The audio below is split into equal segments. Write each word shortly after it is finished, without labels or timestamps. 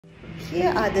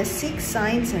Here are the 6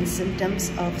 signs and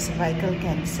symptoms of cervical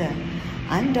cancer.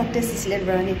 I'm Dr. Cecilliann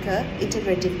Veronica,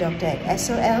 integrative doctor at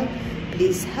SOL.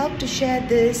 Please help to share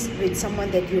this with someone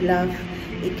that you love.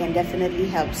 It can definitely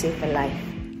help save a life.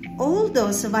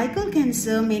 Although cervical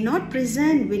cancer may not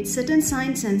present with certain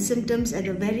signs and symptoms at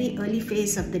the very early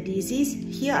phase of the disease,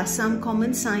 here are some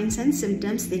common signs and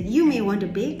symptoms that you may want to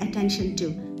pay attention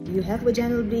to. You have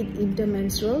vaginal bleed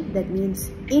intermenstrual, that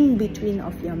means in between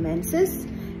of your menses.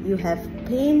 You have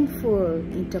painful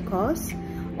intercourse,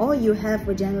 or you have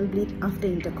vaginal bleed after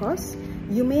intercourse.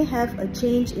 You may have a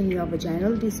change in your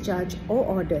vaginal discharge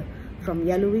or odor from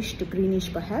yellowish to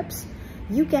greenish perhaps.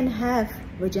 You can have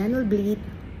vaginal bleed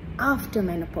after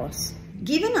menopause.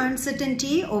 Given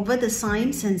uncertainty over the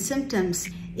signs and symptoms,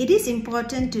 it is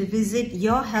important to visit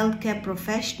your healthcare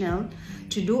professional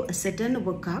to do a certain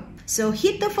workup. So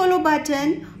hit the follow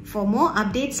button for more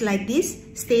updates like this.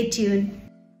 Stay tuned.